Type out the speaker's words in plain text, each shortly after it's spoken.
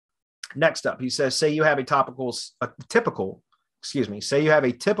Next up, he says, say you have a typical siloed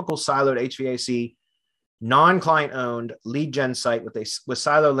HVAC, non-client owned lead gen site with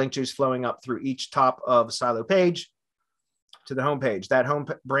silo link juice flowing up through each top of silo page to the home page. That home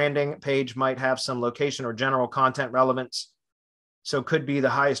branding page might have some location or general content relevance, so could be the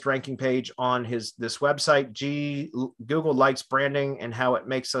highest ranking page on this website. Google likes branding and how it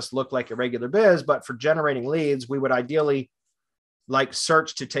makes us look like a regular biz, but for generating leads, we would ideally like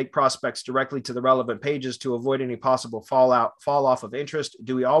search to take prospects directly to the relevant pages to avoid any possible fall off of interest.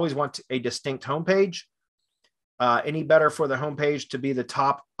 Do we always want a distinct homepage? Any better for the homepage to be the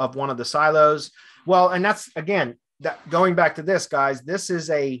top of one of the silos? Well, and that's, again, going back to this, guys, this is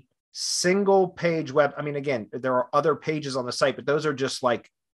a single page web. I mean, again, there are other pages on the site, but those are just like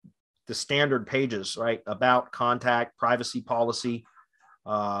the standard pages, right? About, contact, privacy policy.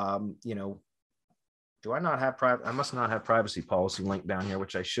 Do I not have I must not have privacy policy linked down here,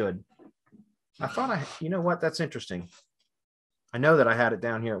 which I should. I thought you know what? That's interesting. I know that I had it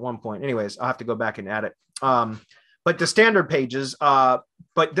down here at one point. Anyways, I'll have to go back and add it. But the standard pages, but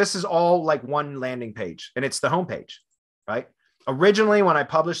this is all like one landing page, and it's the homepage, right? Originally, when I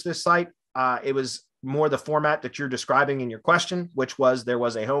published this site, it was more the format that you're describing in your question, which was there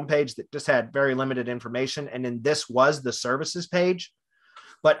was a homepage that just had very limited information. And then this was the services page.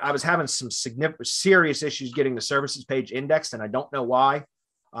 But I was having some serious issues getting the services page indexed, and I don't know why.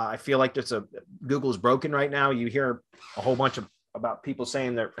 I feel like Google's broken right now. You hear a whole bunch about people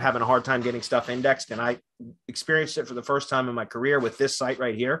saying they're having a hard time getting stuff indexed, and I experienced it for the first time in my career with this site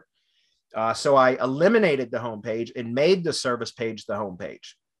right here. So I eliminated the homepage and made the service page the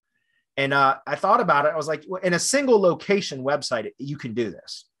homepage. And I thought about it. I was like, in a single location website, you can do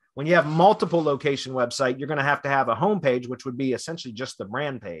this. When you have multiple location website, you're going to have a homepage, which would be essentially just the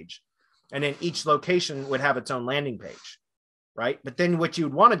brand page. And then each location would have its own landing page, right? But then what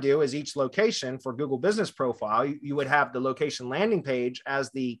you'd want to do is each location for Google Business Profile, you would have the location landing page as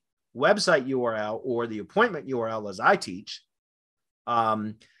the website URL or the appointment URL as I teach.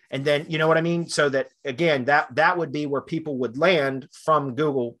 And then, you know what I mean? So that, again, that would be where people would land from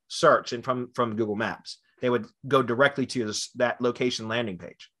Google search and from Google Maps. They would go directly to that location landing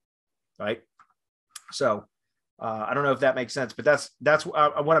page. Right. So I don't know if that makes sense, but that's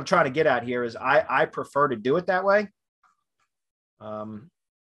what I'm trying to get at here is I prefer to do it that way.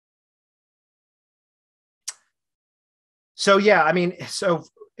 So, yeah, I mean, so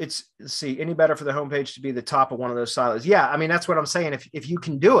let's see, any better for the homepage to be the top of one of those silos? Yeah. I mean, that's what I'm saying. If you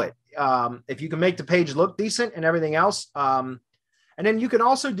can do it, if you can make the page look decent and everything else. And then you can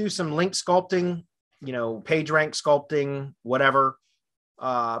also do some link sculpting, page rank sculpting, whatever,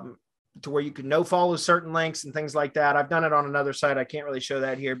 to where you can no follow certain links and things like that. I've done it on another site. I can't really show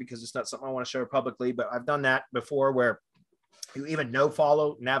that here because it's not something I want to show publicly, but I've done that before where you even no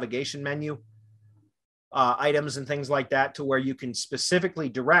follow navigation menu items and things like that, to where you can specifically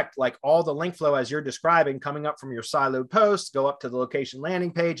direct like all the link flow as you're describing coming up from your siloed post, go up to the location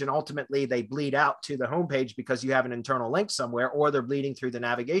landing page, and ultimately they bleed out to the homepage because you have an internal link somewhere, or they're bleeding through the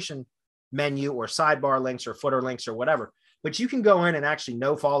navigation menu or sidebar links or footer links or whatever. But you can go in and actually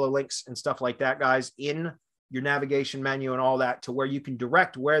no follow links and stuff like that, guys, in your navigation menu and all that, to where you can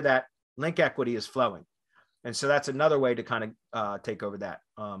direct where that link equity is flowing. And so that's another way to kind of take over that,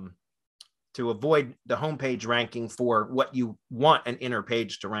 to avoid the homepage ranking for what you want an inner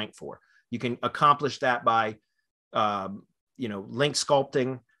page to rank for. You can accomplish that by, link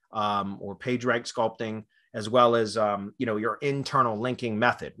sculpting or page rank sculpting, as well as, your internal linking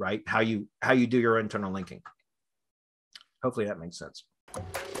method, right? How you do your internal linking. Hopefully that makes sense.